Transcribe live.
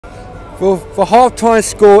For half-time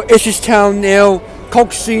score, Ipswich Town 0,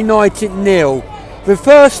 Colchester United 0. The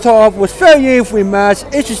first half was very evenly matched.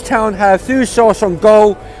 Ipswich Town had a few shots on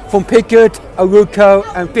goal from Pickett, Aruko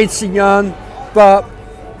and Vincent Young, but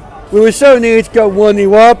we were so near to go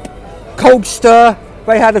 1-0 up. Colchester,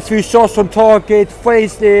 they had a few shots on target.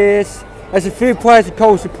 There's a few players at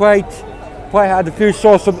Colchester played had a few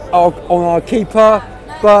shots on our keeper,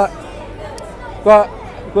 but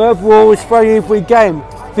overall it's a very evenly game.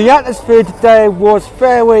 The atmosphere today was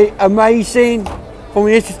very amazing from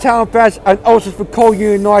the Ipswich Town fans and also for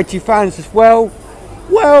Colchester United fans as well.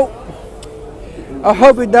 Well, I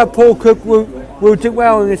hope that Paul Cook will do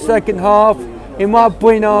well in the second half. He might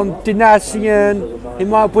bring on Dinasian, he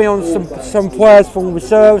might bring on some players from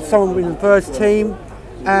reserve, some in the first team,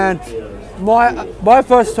 and my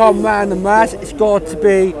first time man of the match, it's got to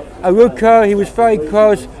be Aruko. He was very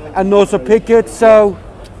close, and also Pickett. So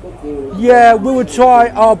yeah, we will try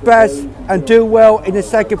our best and do well in the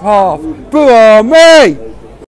second half. Boo me!